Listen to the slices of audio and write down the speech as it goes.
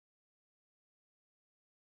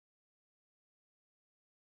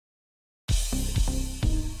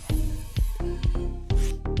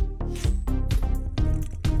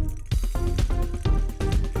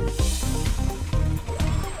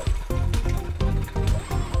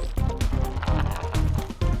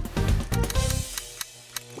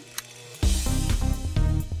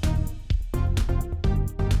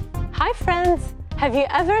Have you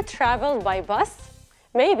ever traveled by bus?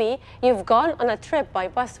 Maybe you've gone on a trip by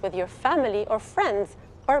bus with your family or friends,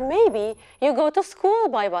 or maybe you go to school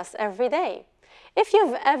by bus every day. If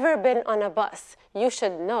you've ever been on a bus, you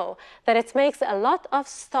should know that it makes a lot of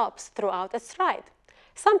stops throughout its ride.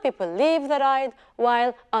 Some people leave the ride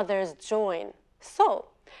while others join. So,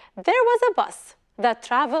 there was a bus that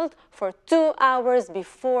traveled for 2 hours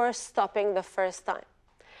before stopping the first time.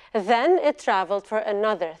 Then it traveled for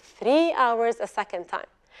another 3 hours a second time,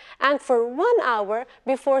 and for 1 hour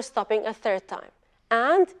before stopping a third time.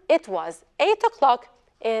 And it was 8 o'clock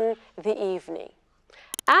in the evening.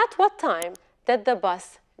 At what time did the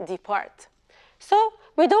bus depart? So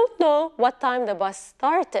we don't know what time the bus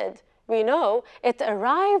started. We know it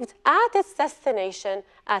arrived at its destination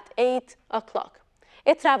at 8 o'clock.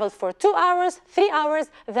 It traveled for 2 hours, 3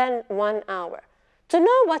 hours, then 1 hour. To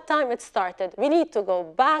know what time it started, we need to go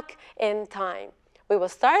back in time. We will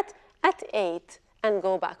start at 8 and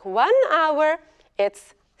go back 1 hour,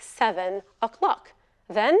 it's 7 o'clock.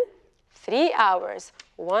 Then 3 hours,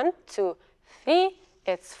 1, 2, 3,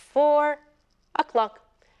 it's 4 o'clock.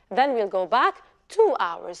 Then we'll go back 2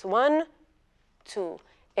 hours, 1, 2,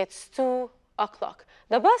 it's 2 o'clock.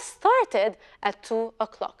 The bus started at 2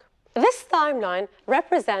 o'clock. This timeline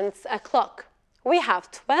represents a clock. We have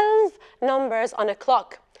 12 numbers on a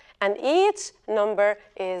clock, and each number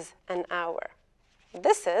is an hour.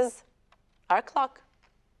 This is our clock.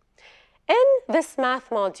 In this math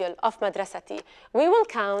module of Madrasati, we will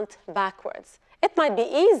count backwards. It might be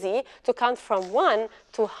easy to count from 1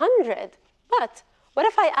 to 100, but what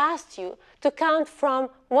if I asked you to count from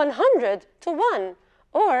 100 to 1,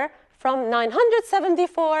 or from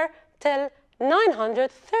 974 till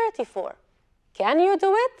 934? Can you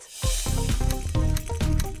do it?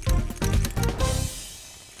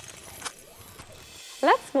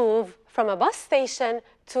 Let's move from a bus station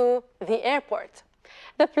to the airport.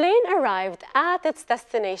 The plane arrived at its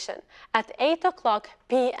destination at 8 o'clock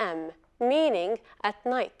p.m., meaning at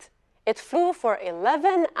night. It flew for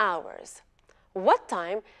 11 hours. What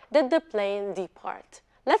time did the plane depart?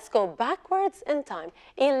 Let's go backwards in time,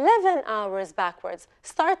 11 hours backwards,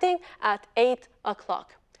 starting at 8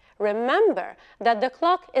 o'clock. Remember that the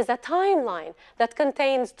clock is a timeline that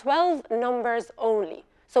contains 12 numbers only.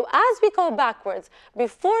 So as we go backwards,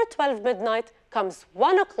 before 12 midnight comes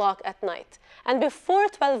 1 o'clock at night, and before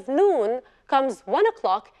 12 noon comes 1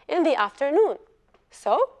 o'clock in the afternoon.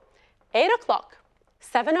 So 8 o'clock,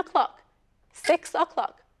 7 o'clock, 6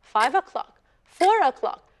 o'clock, 5 o'clock, 4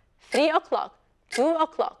 o'clock, 3 o'clock, 2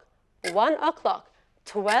 o'clock, 1 o'clock,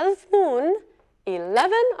 12 noon,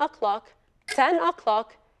 11 o'clock, 10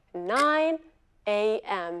 o'clock, 9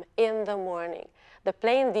 a.m. in the morning. The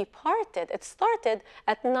plane departed. It started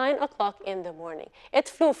at 9 o'clock in the morning. It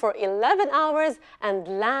flew for 11 hours and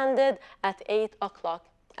landed at 8 o'clock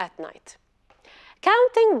at night.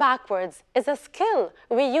 Counting backwards is a skill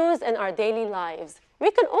we use in our daily lives.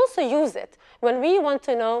 We can also use it when we want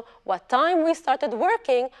to know what time we started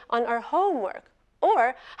working on our homework,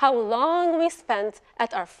 or how long we spent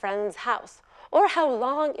at our friend's house, or how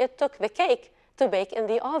long it took the cake to bake in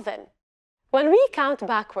the oven. When we count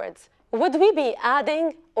backwards, would we be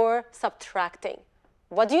adding or subtracting?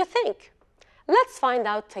 What do you think? Let's find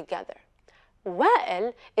out together.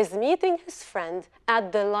 Wael is meeting his friend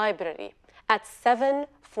at the library at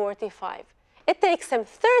 7:45. It takes him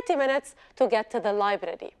 30 minutes to get to the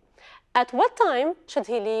library. At what time should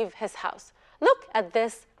he leave his house? Look at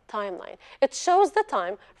this timeline. It shows the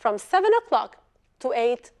time from 7 o'clock to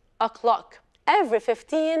 8 o'clock. Every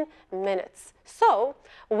 15 minutes. So,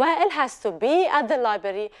 Wael has to be at the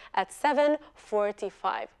library at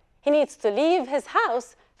 7:45. He needs to leave his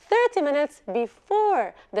house 30 minutes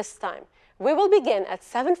before this time. We will begin at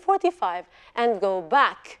 7:45 and go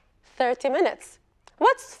back 30 minutes.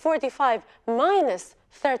 What's 45 minus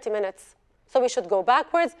 30 minutes? So we should go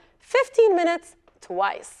backwards 15 minutes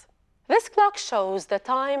twice. This clock shows the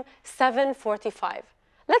time 7:45.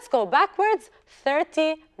 Let's go backwards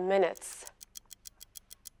 30 minutes.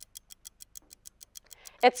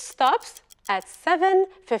 It stops at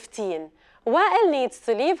 7:15. Wael needs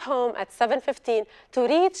to leave home at 7:15 to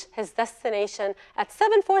reach his destination at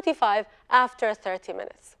 7:45 after 30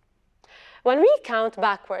 minutes. When we count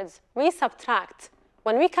backwards, we subtract.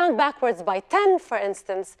 When we count backwards by 10, for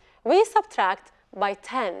instance, we subtract by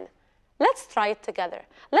 10. Let's try it together.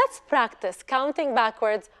 Let's practice counting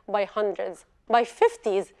backwards by hundreds, by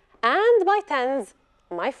 50s, and by 10s,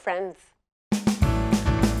 my friends.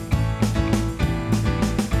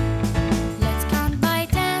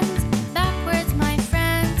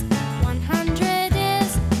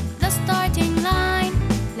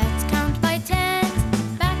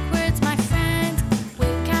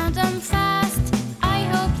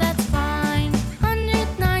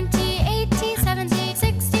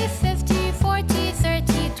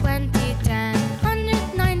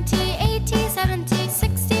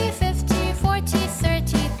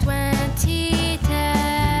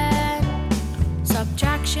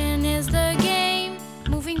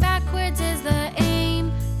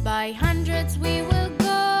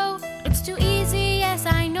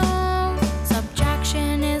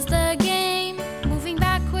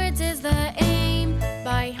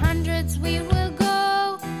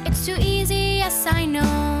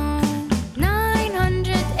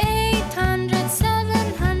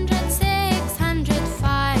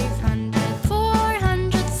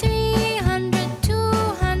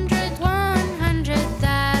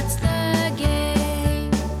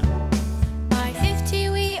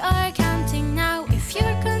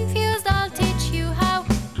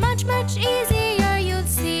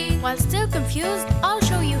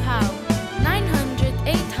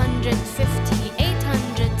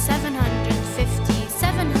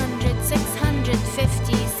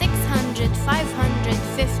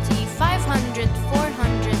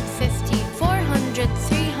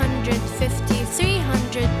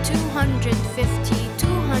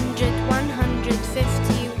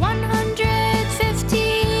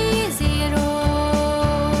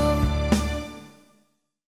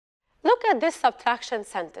 at this subtraction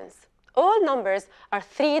sentence. All numbers are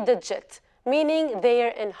 3-digit, meaning they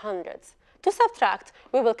are in hundreds. To subtract,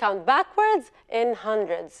 we will count backwards in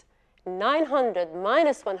hundreds. 900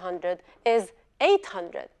 minus 100 is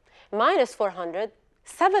 800. Minus 400,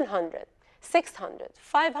 700. 600,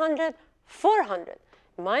 500, 400.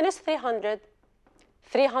 Minus 300,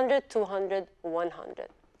 300, 200, 100.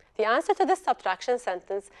 The answer to this subtraction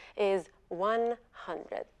sentence is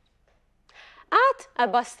 100. At a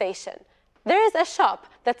bus station, there is a shop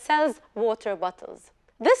that sells water bottles.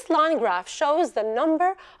 This line graph shows the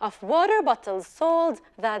number of water bottles sold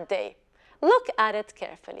that day. Look at it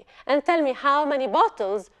carefully and tell me how many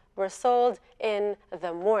bottles were sold in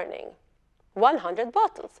the morning. 100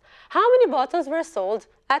 bottles. How many bottles were sold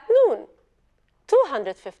at noon?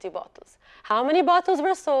 250 bottles. How many bottles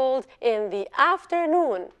were sold in the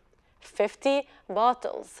afternoon? 50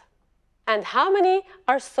 bottles. And how many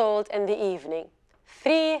are sold in the evening?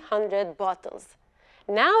 300 bottles.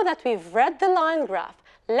 Now that we've read the line graph,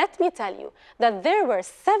 let me tell you that there were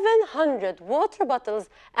 700 water bottles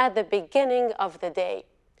at the beginning of the day.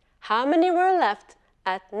 How many were left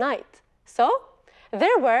at night? So,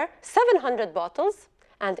 there were 700 bottles,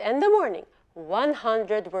 and in the morning,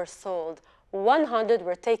 100 were sold. 100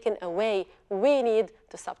 were taken away. We need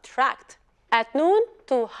to subtract. At noon,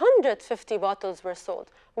 250 bottles were sold.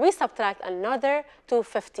 We subtract another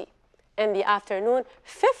 250. In the afternoon,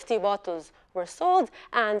 50 bottles were sold,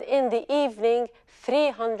 and in the evening,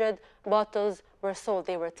 300 bottles were sold.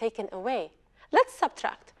 They were taken away. Let's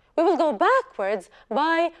subtract. We will go backwards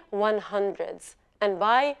by 100s and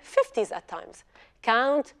by 50s at times.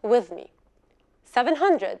 Count with me.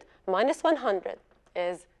 700 minus 100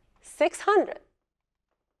 is 600.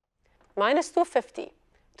 Minus 250.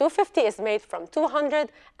 250 is made from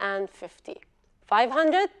 250.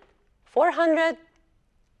 500, 400,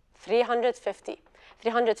 350.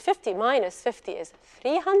 350 minus 50 is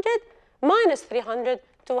 300. Minus 300,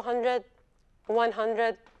 200,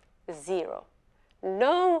 100, 0.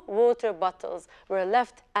 No water bottles were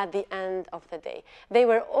left at the end of the day. They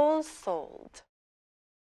were all sold.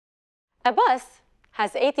 A bus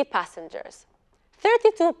has 80 passengers.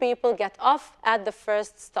 32 people get off at the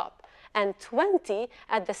first stop and 20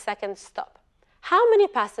 at the second stop. How many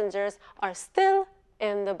passengers are still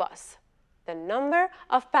in the bus? The number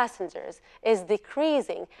of passengers is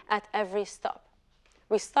decreasing at every stop.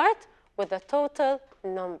 We start with the total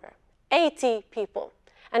number, 80 people,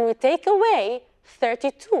 and we take away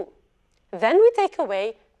 32. Then we take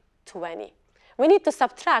away 20. We need to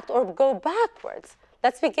subtract or go backwards.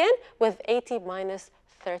 Let's begin with 80 minus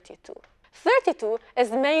 32. 32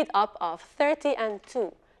 is made up of 30 and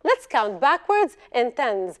 2. Let's count backwards in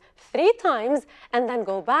tens 3 times and then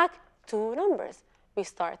go back 2 numbers. We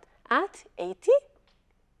start at 80,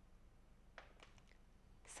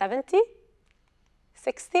 70,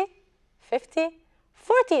 60, 50,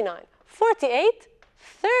 49, 48,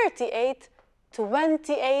 38,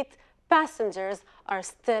 28 passengers are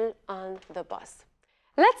still on the bus.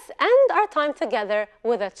 Let's end our time together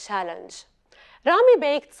with a challenge. Rami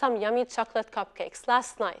baked some yummy chocolate cupcakes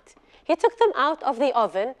last night. He took them out of the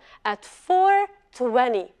oven at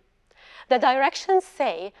 4:20. The directions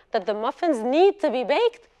say that the muffins need to be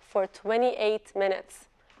baked for 28 minutes.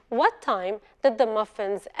 What time did the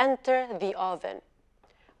muffins enter the oven?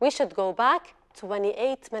 We should go back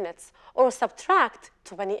 28 minutes or subtract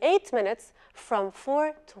 28 minutes from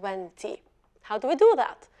 4:20. How do we do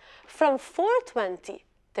that? From 4:20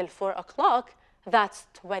 till 4 o'clock, that's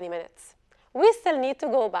 20 minutes. We still need to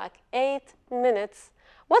go back 8 minutes.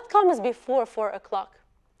 What comes before 4 o'clock?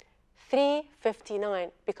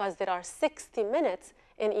 3:59, because there are 60 minutes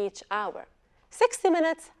in each hour. 60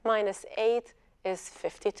 minutes minus 8 is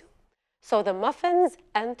 52. So the muffins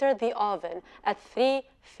entered the oven at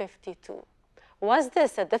 3:52. Was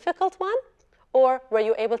this a difficult one, or were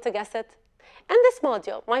you able to guess it? In this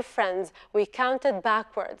module, my friends, we counted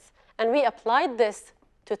backwards, and we applied this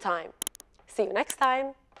to time. See you next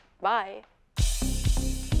time. Bye.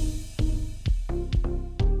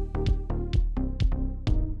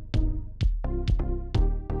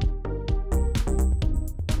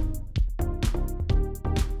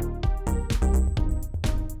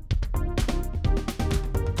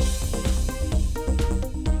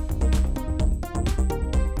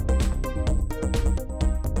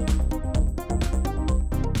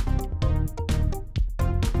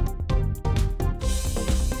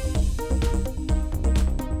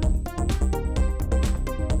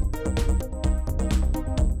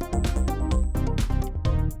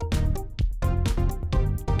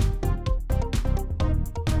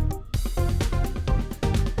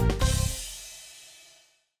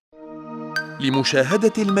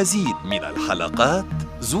 لمشاهدة المزيد من الحلقات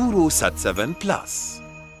زوروا سات 7 بلس.